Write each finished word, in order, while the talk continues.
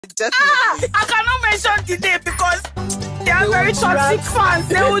Definitely. I cannot mention the name because they are very toxic fans.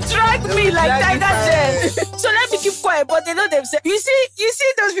 They will drag me like Tiger Jen. So let me keep quiet, but they know themselves. You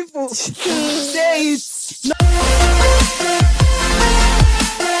see those people. Say it.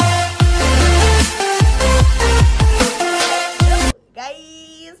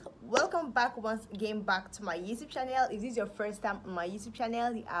 Guys, welcome back once again back to my YouTube channel. If this is your first time on my YouTube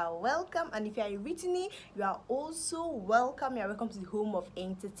channel, you are welcome, and if you are a returning, you are also welcome. You are welcome to the home of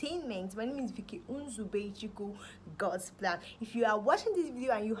entertainment. My name is Vicky Unzubeichiku, God's plan. If you are watching this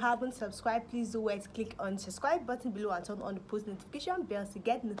video and you haven't subscribed, please do it. Click on the subscribe button below and turn on the post notification bell to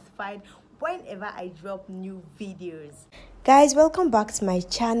get notified whenever I drop new videos. Guys, welcome back to my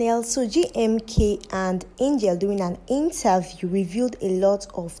channel. So GMK and Angel doing an interview revealed a lot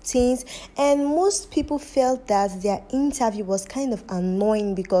of things, and most people felt that their interview was kind of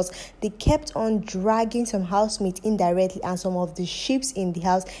annoying because they kept on dragging some housemates indirectly and some of the ships in the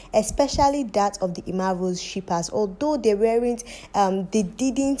house, especially that of the Emmarose shippers. Although they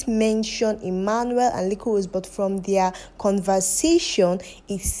didn't mention Emmanuel and Liquorose, but from their conversation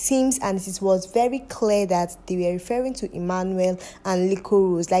it seems and it was very clear that they were referring to Emmanuel and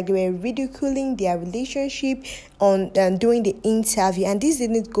Liquorose, like they were ridiculing their relationship on during the interview, and this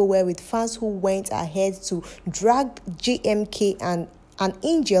didn't go well with fans who went ahead to drag GMK and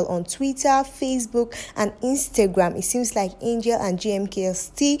Angel on Twitter, Facebook, and Instagram. It seems like Angel and GMK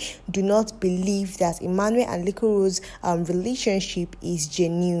still do not believe that Emmanuel and Liquorose relationship is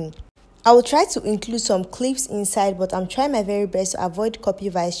genuine. I will try to include some clips inside, but I'm trying my very best to avoid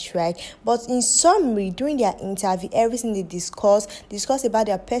copyright strike. But in summary, during their interview, everything they discussed about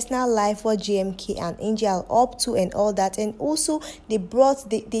their personal life, what GMK and Angel are up to and all that, and also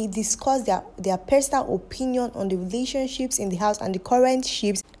they discussed their personal opinion on the relationships in the house and the current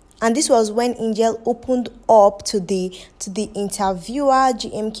ships. And this was when Angel opened up to the interviewer,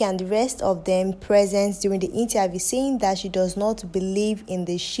 GMK, and the rest of them present during the interview, saying that she does not believe in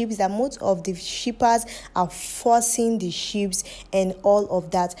the ships, that most of the shippers are forcing the ships and all of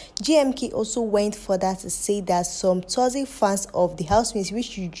that. GMK also went further to say that some toxic fans of the housemates,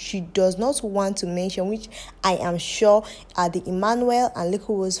 which she does not want to mention, which I am sure are the Emmanuel and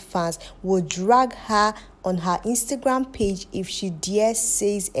Liquorose fans, will drag her on her Instagram page if she dares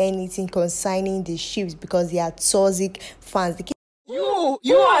says anything concerning the ships, because they are toxic fans. You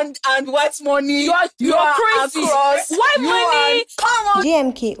and what money? You are crazy. Why money? Come on.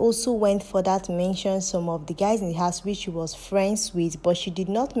 GMK also went for that to mention some of the guys in the house which she was friends with, but she did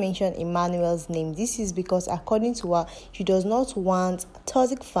not mention Emmanuel's name. This is because, according to her, she does not want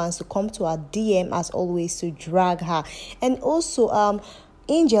toxic fans to come to her DM as always to drag her. And also,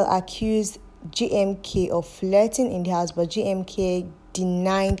 Angel accused GMK of flirting in the house, but GMK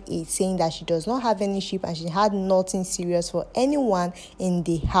denied it, saying that she does not have any ship and she had nothing serious for anyone in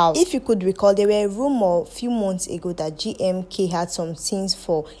the house. If you could recall, there were a rumor a few months ago that GMK had some things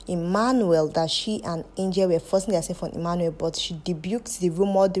for Emmanuel, that she and Angel were forcing themselves on Emmanuel, but she debunked the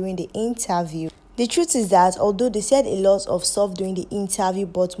rumor during the interview. The truth is that although they said a lot of stuff during the interview,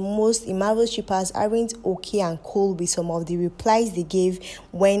 but most Emmarose shippers aren't okay and cool with some of the replies they gave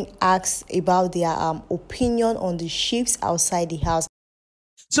when asked about their opinion on the ships outside the house.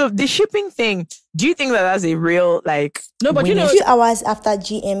 So the shipping thing, do you think that that's a real, like... No, but you know, a few hours after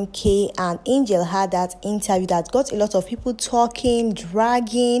GMK and Angel had that interview that got a lot of people talking,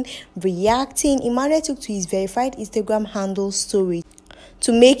 dragging, reacting, Emmanuel took to his verified Instagram handle story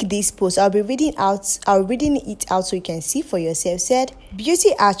to make this post. I'll be reading it out so you can see for yourself. Said,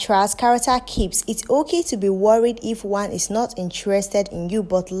 beauty attracts, character keeps. It's okay to be worried if one is not interested in you,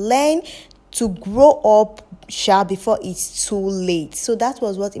 but learn to grow up before it's too late. So that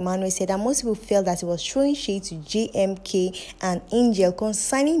was what Emmanuel said, and most people felt that he was throwing shade to GMK and Angel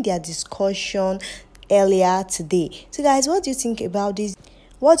concerning their discussion earlier today. So guys, what do you think about this?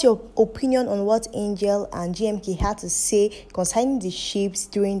 What's your opinion on what Angel and GMK had to say concerning the ships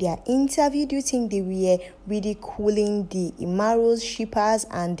during their interview? Do you think they were ridiculing the Emmarose shippers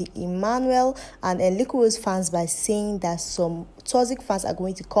and the Emmanuel and Liquorose fans by saying that some toxic fans are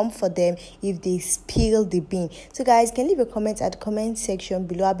going to come for them if they spill the bean? So guys, can leave a comment at the comment section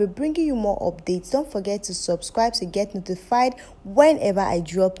below. I'll be bringing you more updates. Don't forget to subscribe to get notified whenever I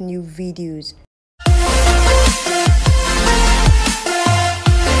drop new videos.